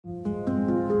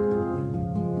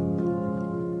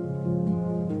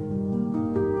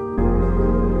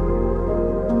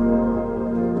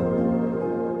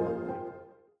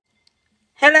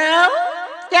Hello,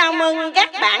 chào mừng các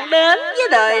bạn đến với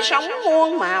đời sống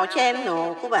muôn màu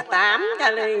channel của bà Tám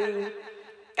Cali.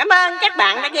 Cảm ơn các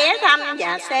bạn đã ghé thăm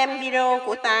và xem video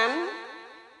của Tám.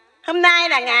 Hôm nay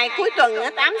là ngày cuối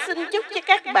tuần, Tám xin chúc cho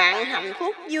các bạn hạnh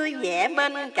phúc vui vẻ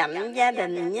bên cạnh gia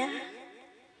đình nha.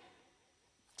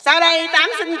 Sau đây Tám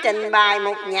xin trình bày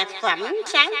một nhạc phẩm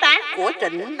sáng tác của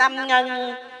Trịnh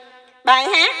NGΑN. Bài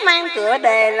hát mang tựa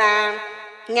đề là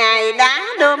Ngày Đá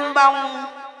Đơm Bông.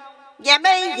 Và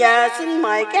bây giờ xin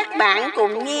mời các bạn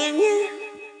cùng nghe nhé.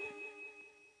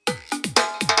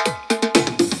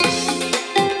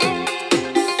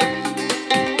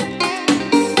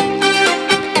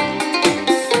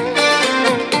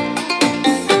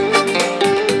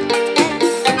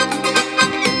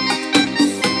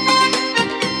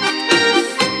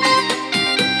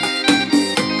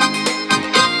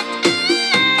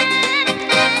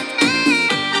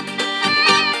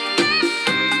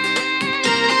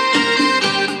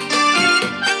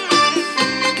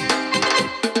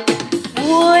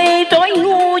 Tôi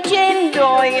ngu trên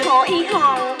đồi hỏi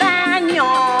hòn đá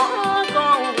nhỏ,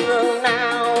 con đường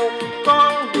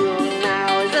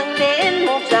nào dâng đến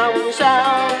một dòng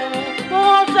sông,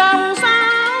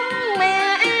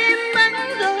 mẹ em vẫn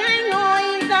thường hay ngồi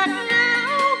giặt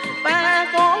áo, và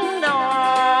con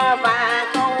đò và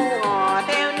câu hò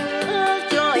theo nước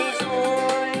trôi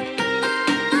xuôi.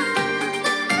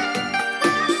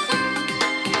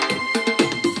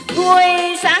 Tôi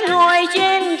sáng ngồi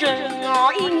trên rừng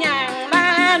hỏi ngàn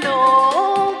ba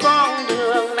đổ, con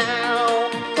đường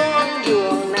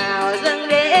nào dâng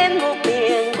đến một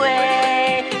miền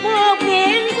quê,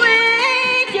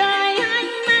 trời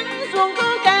hanh nắng xuống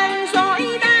có càng sỏi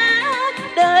đá,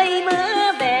 đời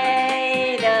mưa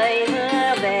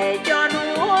về cho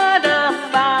lúa đơm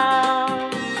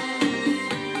bông.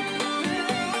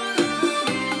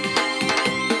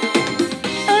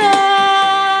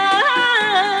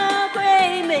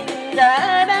 Quê mình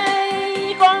giờ đây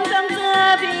con sông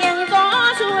xưa thuyền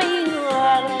có xuôi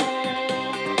ngược,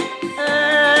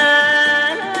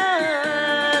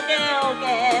 keo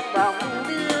kẹt bóng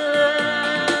đưa,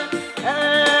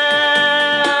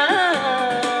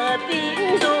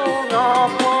 tiếng ru ngọt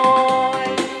môi.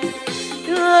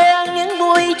 Thương những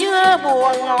buổi trưa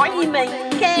buồn hỏi mình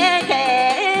khe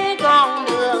khẽ, con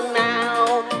đường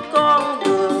nào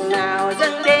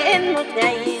dâng đến một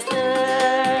ngày xưa.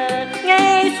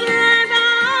 Ngày xưa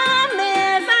đó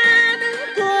mẹ ta đứng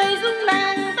cười rung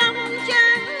làng tóc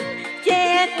trắng,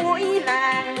 che cuối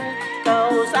làng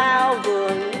cầu sao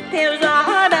vườn theo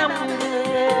gió đông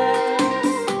đưa.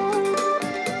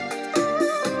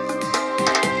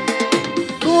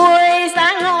 Cuối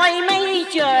sáng hỏi mây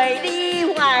trời đi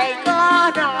hoài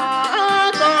có rõ,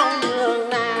 con đường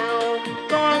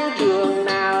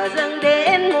nào dâng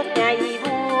đến một ngày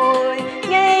vui.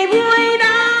 Ngày vui đó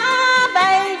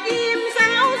bầy chim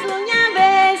sáo xuồng nha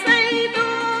về xây tú,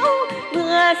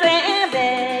 mưa sẽ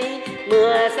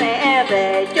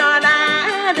về cho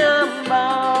đá đơm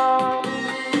bông.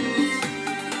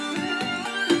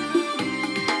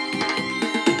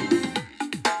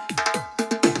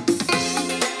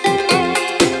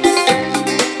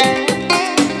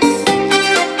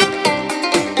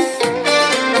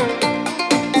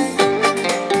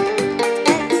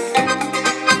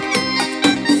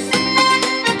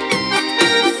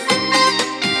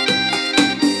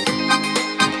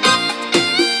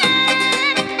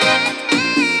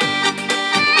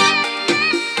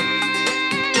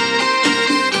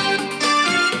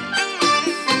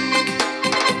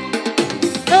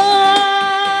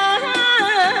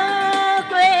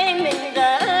 Quê mình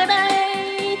giờ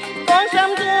đây con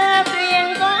sông xưa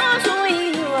thuyền có xuôi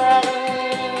ngược,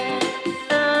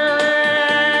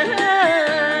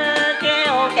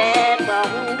 keo kẹt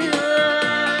bóng đưa,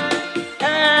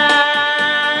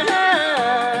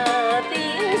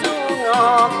 tiếng ru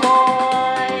ngọt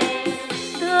môi.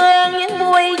 Thương những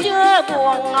buổi trưa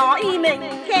buồn hỏi mình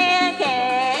khe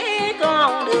khẽ,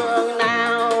 con đường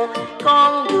nào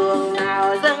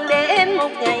dâng đến một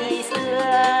ngày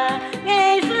xưa.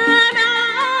 Ngày xưa đó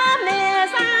mẹ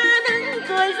xa đứng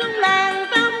cười rung làng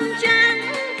tóc trắng,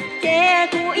 che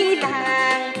cuối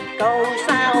làng cầu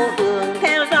sao vườn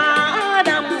theo gió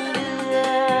đông đưa.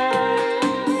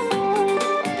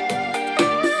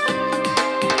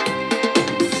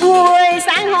 Buổi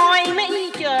sáng hỏi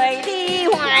mây trời đi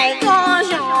hoài có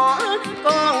rõ,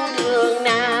 con đường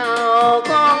nào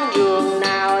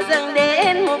dâng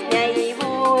đến một ngày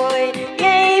vui.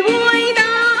 Ngày vui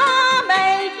đó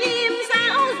bầy chim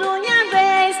sáo xuồng nha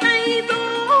về xây tú,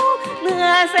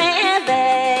 mưa sẽ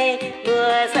về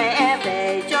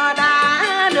cho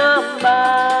đá đơm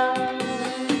bông.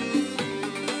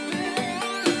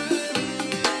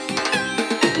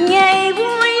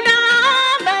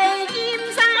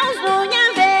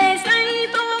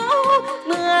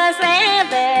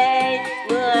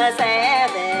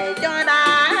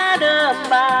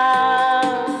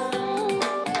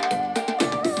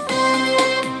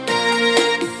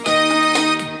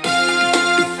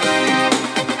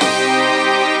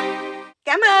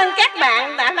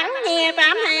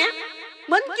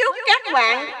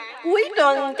 bạn cuối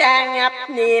tuần tràn ngập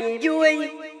niềm vui.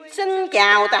 Xin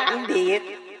chào tạm biệt.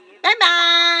 Bye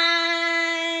bye.